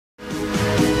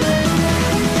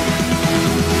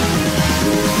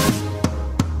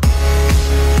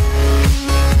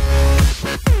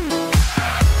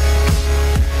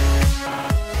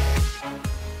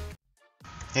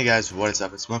Hey guys, what is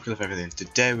up? It's Mark of Everything.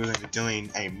 Today we're going to be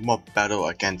doing a mob battle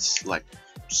against like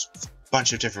just a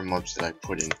bunch of different mobs that I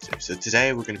put into. So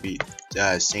today we're going to be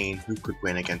seeing who could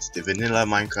win against the vanilla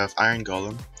Minecraft Iron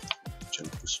Golem, which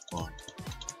will spawn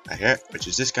right here, which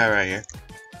is this guy right here.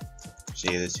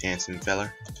 See this handsome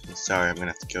fella? Sorry, I'm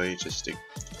gonna have to kill you just to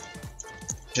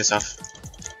piss off.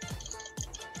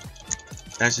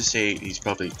 As you see, he's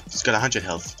got 100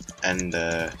 health, and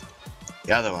the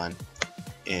other one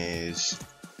is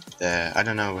I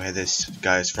don't know where this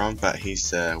guy is from, but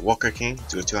he's Walker King.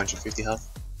 He's got 250 health,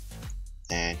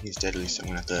 and he's deadly, so I'm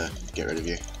gonna have to get rid of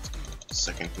you.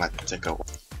 Second, might take a while.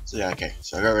 So yeah, okay.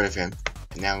 So I got rid of him,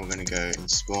 and now we're gonna go and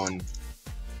spawn.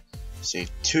 See,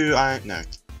 3 iron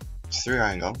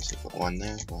golems. So put one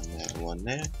there, one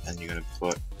there, and you're gonna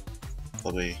put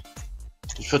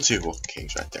just put 2 Walker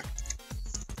Kings right there.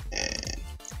 And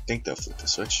I think they'll flip the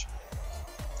switch.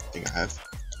 I think I have.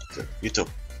 So, YouTube,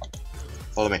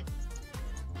 follow me.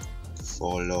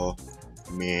 Follow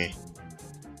me.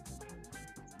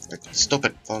 Stop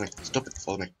it. Follow me. Stop it.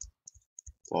 Follow me.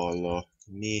 Follow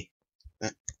me.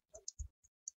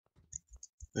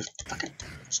 Fucking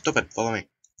stop it. Follow me.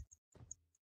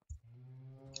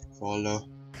 Follow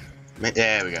me.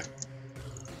 There we go.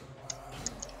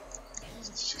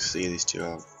 See, these two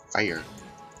are fire.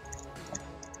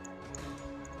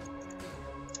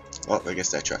 Oh, I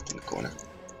guess they're trapped in the corner.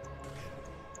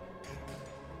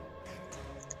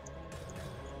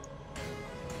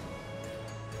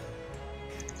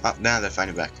 Oh, now they're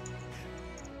fighting back.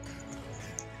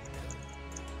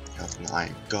 Health and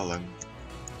Iron Golem.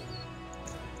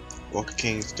 Walker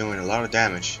King's doing a lot of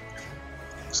damage.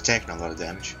 He's taking a lot of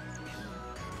damage.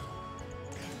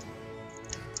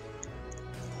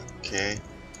 Okay.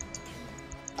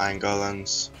 Iron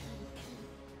Golem's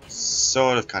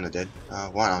sort of kind of dead.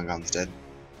 One Iron Golem's dead.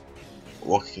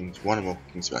 One of Walker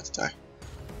King's about to die.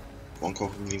 One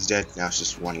Walker King's dead. Now it's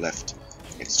just one left.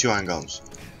 It's 2 Iron Golems.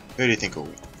 Who do you think will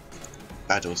win?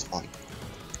 Battle's on.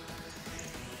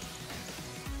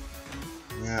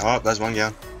 Yeah, oh, there's one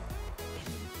down.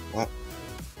 What?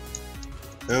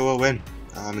 Who will win?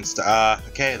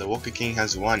 Okay, the Walker King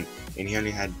has won, and he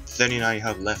only had 39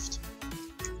 health left.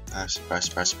 Surprise,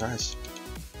 surprise, surprise.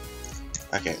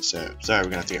 Okay, so sorry, we're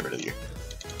gonna have to get rid of you.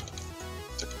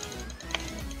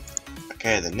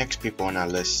 Okay, the next people on our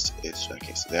list is so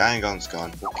the Iron Golem's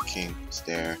gone. Walker King is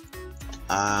there.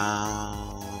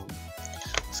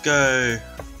 Let's go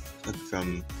look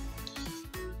from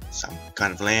some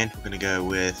kind of land. We're gonna go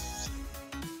with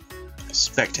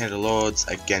Spectator Lords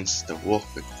against the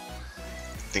Walker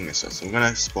thing. So I'm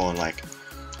gonna spawn like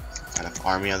kind of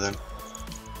army of them.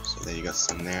 So there you got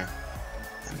some there,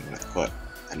 and I'm gonna put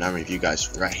a number of you guys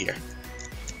right here.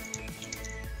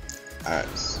 Alright,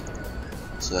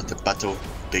 so let the battle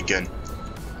begin.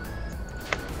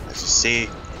 As you see,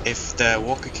 if the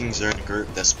Walker Kings are in a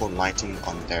group, they'll spawn lighting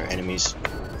on their enemies,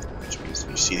 which means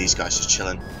you see these guys just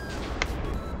chilling.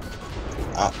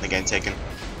 Oh, they're getting taken.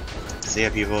 See ya,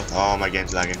 people. Oh, my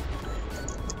game's lagging.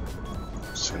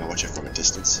 Just gonna watch it from a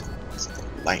distance. It's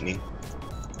like lightning.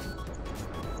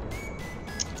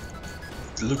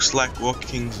 It looks like Walker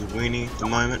Kings are winning at the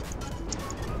moment.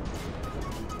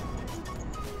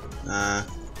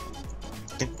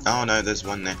 Oh no, there's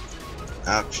one there.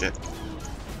 Oh shit.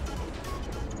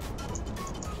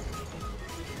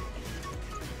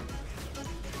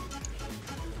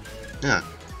 Yeah,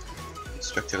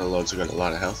 Spectator Lords have got a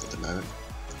lot of health at the moment.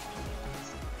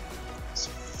 It's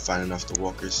finding off the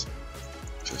walkers.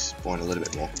 Just spawn a little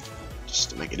bit more, just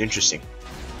to make it interesting.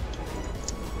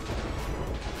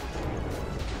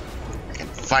 I can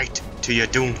fight to your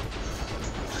doom.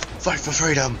 Fight for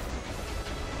freedom.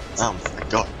 Oh my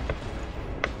god.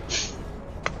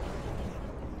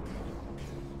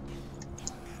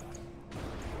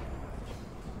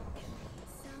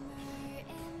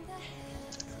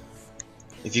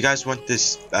 If you guys want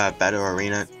this battle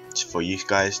arena for you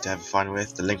guys to have fun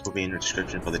with, the link will be in the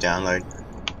description for the download.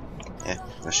 Yeah,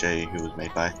 I'll show you who it was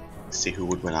made by. Let's see who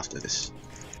would win after this.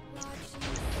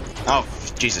 Oh,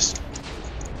 Jesus.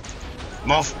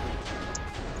 Morph!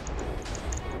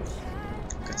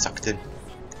 Got sucked in.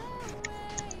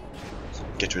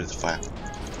 Get rid of the fire.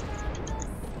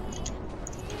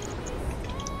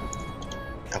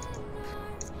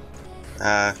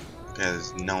 Oh. Okay,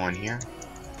 there's no one here.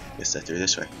 Guess they're through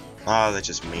this way. Oh, they're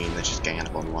just mean. They're just ganging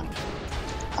up on one.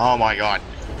 Oh my god.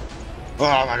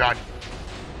 Oh my god.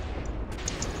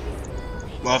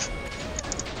 Muff.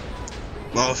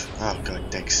 Muff. Oh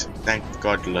god, thanks. Thank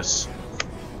godless.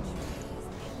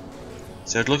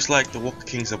 So it looks like the Walker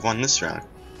Kings have won this round.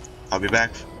 I'll be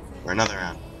back for another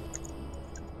round.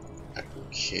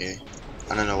 Okay.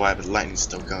 I don't know why, but the lightning's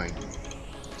still going.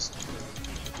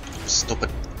 Stop it.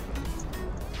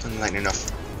 Turn the lightning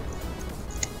off.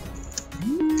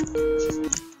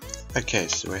 Okay,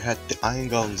 so we had the Iron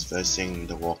Golems versus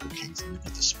the Walker Kings, and we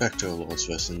had the Spectral Lords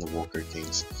versus the Walker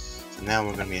Kings. So now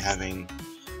we're going to be having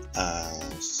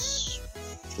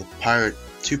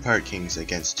two Pirate Kings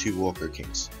against two Walker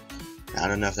Kings. Now, I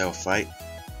don't know if they'll fight,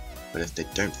 but if they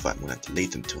don't fight, we'll have to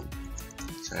lead them to them.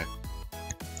 So,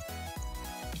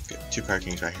 got two Pirate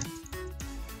Kings right here.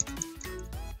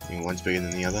 I think one's bigger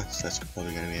than the other, so that's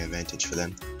probably going to be an advantage for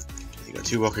them. You got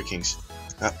two Walker Kings.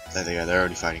 Oh, there they go, they're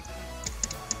already fighting.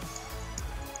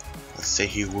 Let's see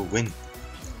who will win.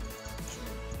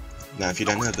 Now, if you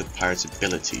don't know the pirates'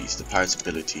 abilities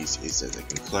is that they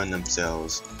can clone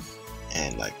themselves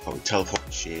and like probably teleport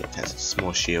shield, has a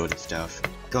small shield and stuff,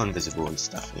 go invisible and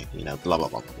stuff, you know, blah blah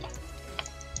blah blah blah.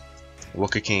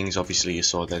 Walker Kings, obviously you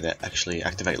saw that they actually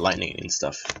activate lightning and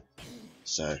stuff.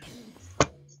 So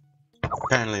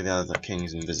apparently the other king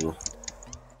is invisible.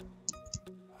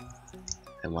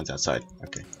 And one's outside.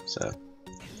 Okay, so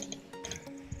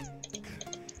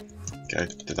go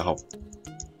to the hole.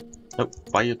 Nope,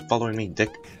 why are you following me,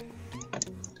 Dick?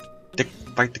 Dick,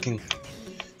 fight the king.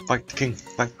 Fight the king,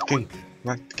 fight the king,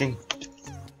 fight the king.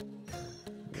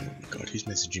 Oh my god, who's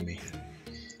messaging me?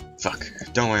 Fuck,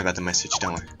 don't worry about the message,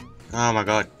 don't worry. Oh my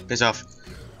god, piss off.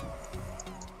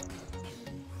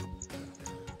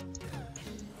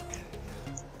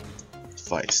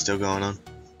 Fight is still going on.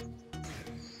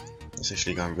 It's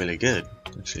actually going really good.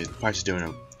 Actually, the pirates are doing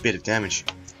a bit of damage.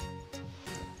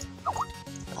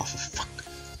 Oh, for fuck.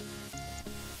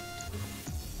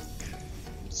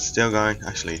 Still going.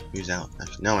 Actually, who's out?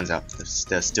 Actually, no one's out.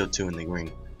 There's still two in the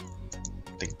ring.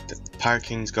 I think the Pirate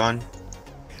King's gone.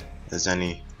 There's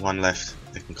only one left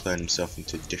that can clone himself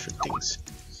into different things.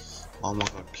 Oh my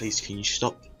god, please, can you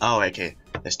stop? Oh, okay.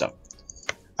 Let's stop.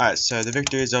 Alright, so the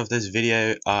victors of this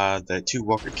video are the two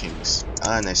Walker Kings.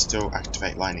 And they still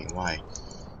activate lightning. Why?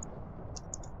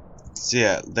 So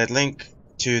yeah, the link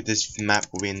to this map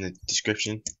will be in the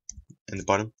description in the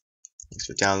bottom. Thanks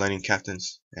for downloading,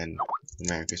 captains, and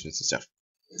Merry Christmas and stuff.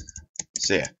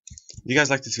 So yeah, if you guys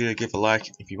like this video, give a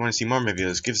like. If you want to see more of my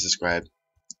videos, give a subscribe.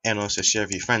 And also share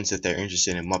with your friends if they're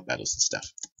interested in mob battles and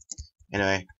stuff.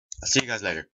 Anyway, I'll see you guys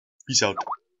later. Peace out.